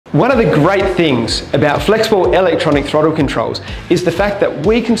One of the great things about Flexball electronic throttle controls is the fact that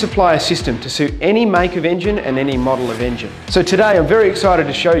we can supply a system to suit any make of engine and any model of engine. So today I'm very excited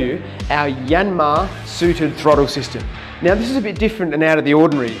to show you our Yanmar suited throttle system. Now this is a bit different and out of the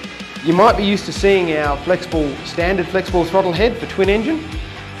ordinary. You might be used to seeing our standard Flexball throttle head for twin engine.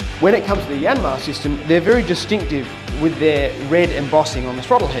 When it comes to the Yanmar system, they're very distinctive with their red embossing on the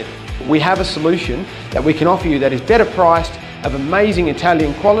throttle head. We have a solution that we can offer you that is better priced, of amazing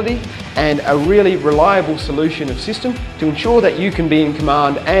Italian quality, and a really reliable solution of system to ensure that you can be in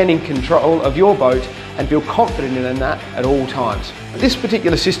command and in control of your boat and feel confident in that at all times. This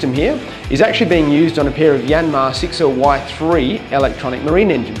particular system here is actually being used on a pair of Yanmar 6LY3 electronic marine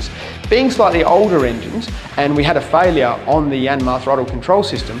engines. Being slightly older engines, and we had a failure on the Yanmar throttle control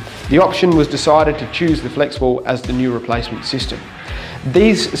system, the option was decided to choose the Flexball as the new replacement system.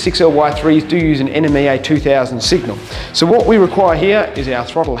 These 6LY3s do use an NMEA 2000 signal. So what we require here is our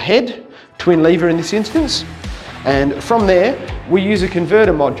throttle head, twin lever in this instance, and from there we use a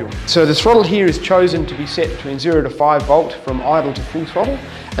converter module. So the throttle here is chosen to be set between 0 to 5 volt from idle to full throttle,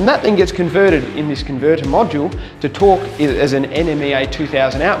 and that then gets converted in this converter module to torque as an NMEA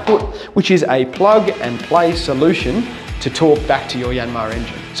 2000 output, which is a plug and play solution to torque back to your Yanmar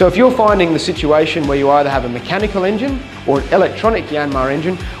engine. So if you're finding the situation where you either have a mechanical engine or an electronic Yanmar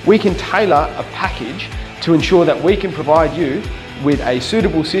engine, we can tailor a package to ensure that we can provide you with a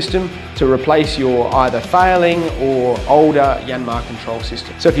suitable system to replace your either failing or older Yanmar control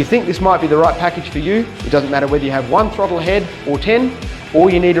system. So if you think this might be the right package for you, it doesn't matter whether you have one throttle head or 10,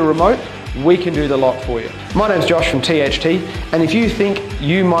 or you need a remote, we can do the lot for you. My name's Josh from THT, and if you think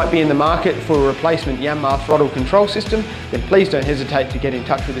you might be in the market for a replacement Yanmar throttle control system, then please don't hesitate to get in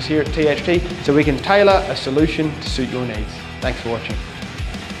touch with us here at THT so we can tailor a solution to suit your needs. Thanks for watching.